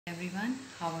Everyone,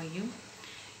 how are you?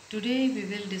 Today we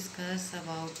will discuss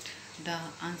about the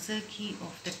answer key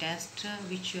of the test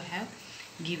which you have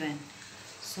given.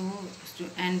 So,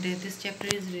 this chapter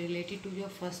is related to your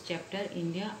first chapter,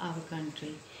 India, our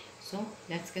country. So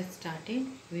let's get started.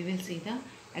 We will see the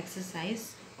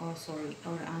exercise or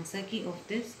answer key of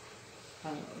this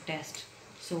test.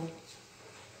 So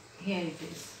here it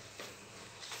is.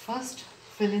 First,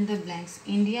 fill in the blanks.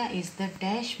 India is the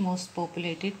dash most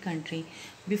populated country.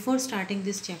 Before starting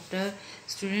this chapter,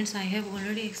 students, I have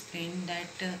already explained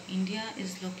that India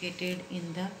is located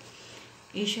in the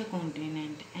Asia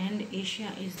continent, and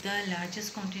Asia is the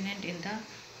largest continent in the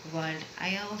world.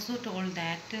 I also told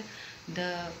that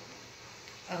the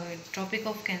Tropic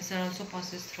of Cancer also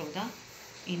passes through the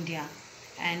India,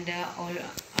 and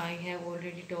I have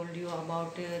already told you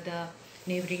about the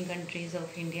neighboring countries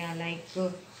of India like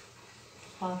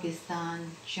Pakistan,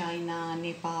 China,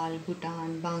 Nepal,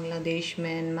 Bhutan, Bangladesh,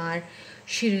 Myanmar,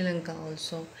 Sri Lanka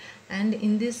also. And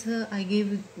in this I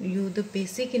gave you the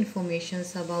basic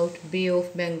informations about Bay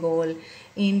of Bengal,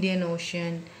 Indian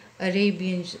Ocean,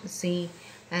 Arabian Sea,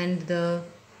 and the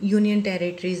Union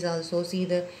territories also. See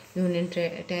the Union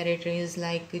territories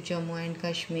like Jammu and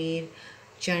Kashmir,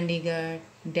 Chandigarh,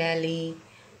 Delhi,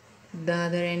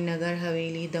 Dadar and Nagar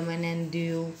Haveli, Daman and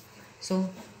Diu, so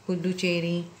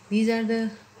Puducherry. These are the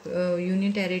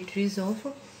union territories of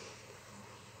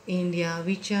India,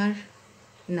 which are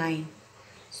 9.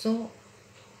 So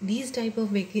these type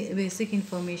of basic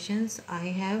informations I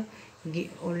have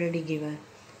already given.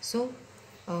 So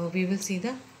we will see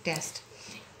the test.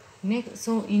 Next,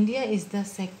 so India is the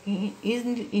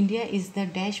India is the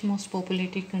dash most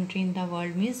populated country in the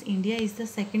world, means India is the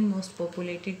second most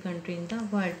populated country in the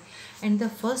world, and the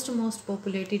first most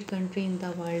populated country in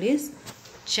the world is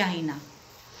China.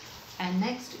 And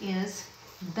next is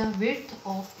the width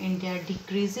of India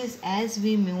decreases as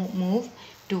we move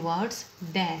towards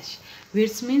dash.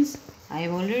 Width means, I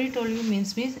have already told you,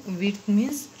 means width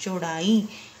means chodai.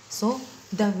 So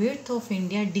the width of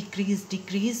India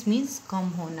decrease means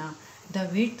kam hona. The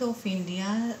width of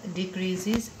India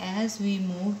decreases as we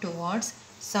move towards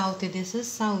south. This is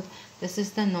south, this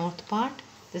is the north part,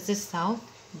 this is south,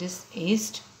 this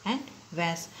east and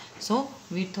west. So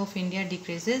width of India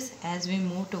decreases as we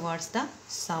move towards the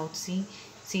south. See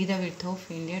the width of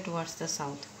India towards the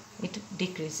south, it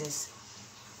decreases.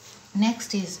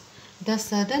 Next is the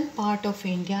southern part of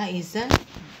India is a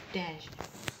dash,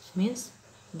 means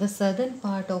the southern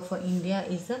part of India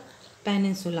is a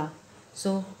peninsula.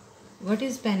 So what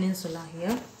is peninsula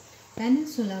here?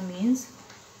 Peninsula means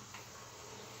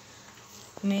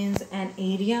an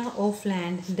area of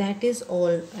land that is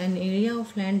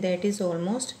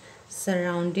almost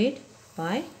surrounded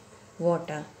by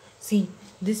water. See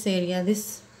this area,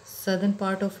 this southern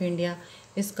part of India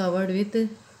is covered with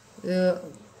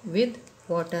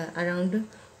water, around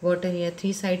water. Here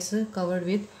 3 sides covered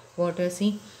with water.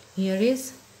 See, here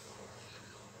is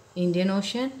Indian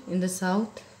Ocean in the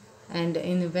south, and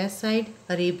in the west side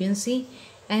Arabian Sea,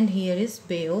 and here is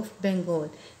Bay of Bengal.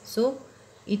 So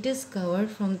it is covered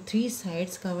from 3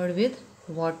 sides, covered with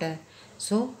water.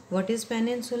 So what is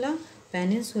peninsula?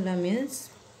 Peninsula means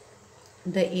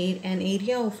an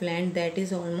area of land that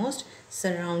is almost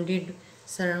surrounded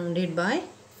by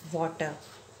water.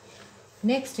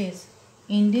 Next is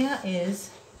India is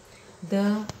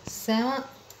the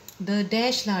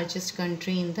dash largest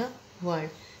country in the world.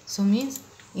 So means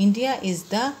India is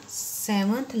the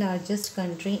 7th largest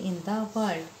country in the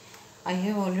world. I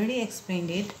have already explained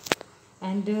it.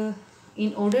 And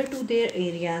in order to their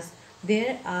areas,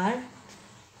 there are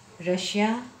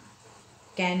Russia,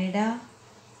 Canada,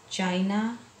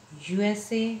 China,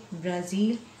 USA,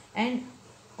 Brazil and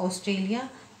Australia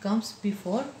comes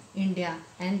before India,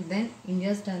 and then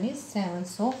India's turn is 7th.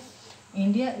 So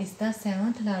India is the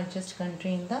 7th largest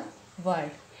country in the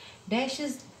world. Dash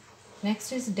is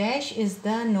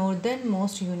the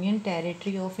northernmost union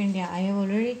territory of India. I have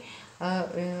already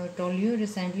told you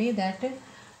recently that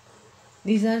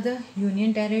these are the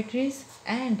union territories,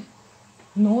 and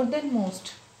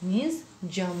northernmost means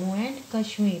Jammu and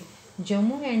Kashmir.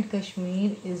 Jammu and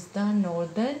Kashmir is the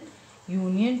northern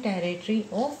union territory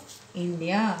of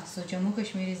India. So Jammu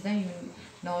Kashmir is the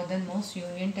northernmost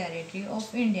union territory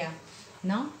of India.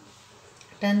 Now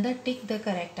tick the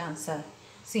correct answer.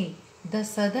 See, the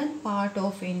southern part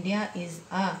of India is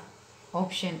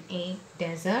option A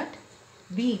desert,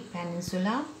 B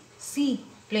peninsula, C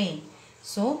plain.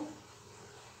 So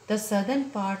the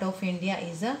southern part of India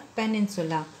is a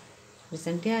peninsula.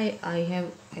 Recently I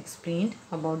have explained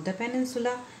about the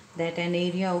peninsula, that an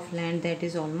area of land that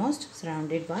is almost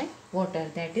surrounded by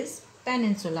water, that is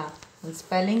peninsula. And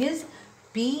spelling is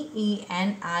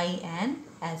Peninsula.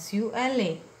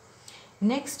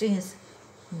 Next is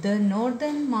the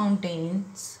northern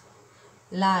mountains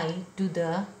lie to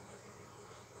the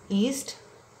east,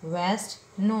 west,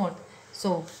 north.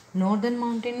 So northern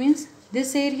mountain means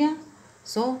this area.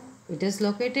 So it is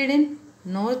located in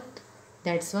north.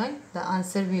 That's why the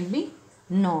answer will be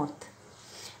north.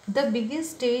 The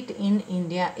biggest state in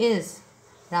India is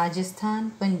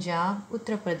Rajasthan, Punjab,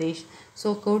 Uttar Pradesh.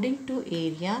 So according to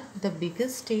area, the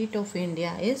biggest state of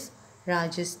India is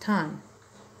Rajasthan.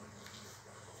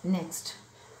 Next.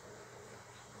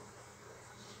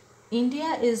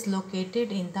 India is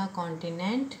located in the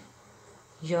continent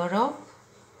Europe,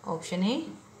 option A,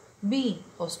 B,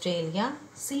 Australia,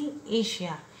 C,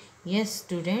 Asia. Yes,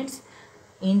 students,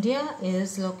 India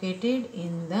is located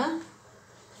in the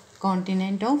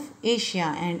continent of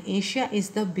Asia, and Asia is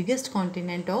the biggest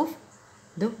continent of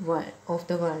the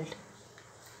world.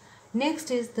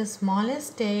 Next is the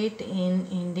smallest state in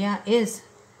India is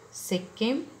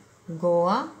Sikkim,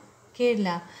 Goa,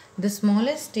 Kerala. The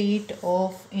smallest state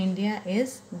of India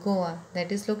is Goa,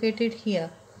 that is located here.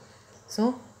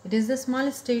 So it is the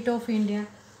smallest state of India.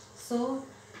 So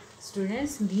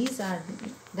students, these are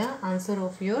the answer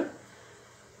of your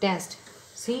test.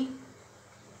 See,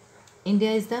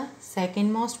 India is the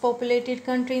second most populated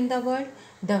country in the world.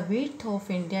 The width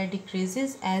of India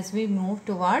decreases as we move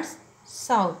towards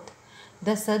south.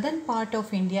 The southern part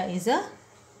of India is a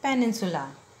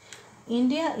peninsula.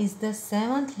 India is the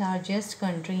 7th largest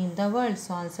country in the world.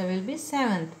 So answer will be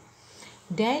 7th.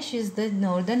 Dash is the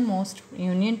northernmost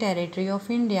union territory of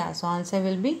India. So answer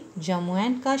will be Jammu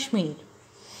and Kashmir.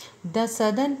 The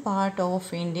southern part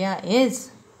of India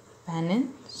is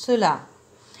peninsula.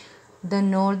 The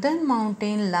northern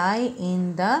mountain lie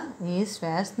in the east,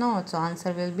 west, north. So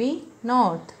answer will be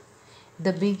north.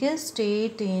 The biggest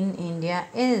state in India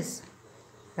is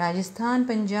Rajasthan,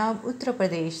 Punjab, Uttar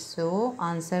Pradesh. So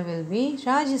answer will be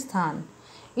Rajasthan.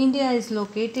 India is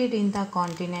located in the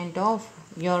continent of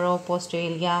Europe,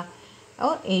 Australia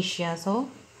or Asia. So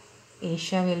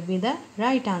Asia will be the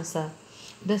right answer.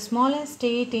 The smallest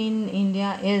state in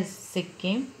India is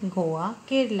Sikkim, Goa,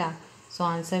 Kerala. So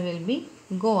answer will be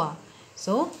Goa.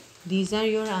 So these are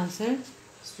your answers,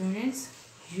 students.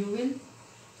 You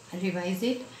will revise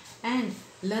it and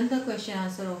learn the question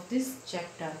answer of this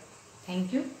chapter.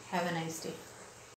 Thank you. Have a nice day.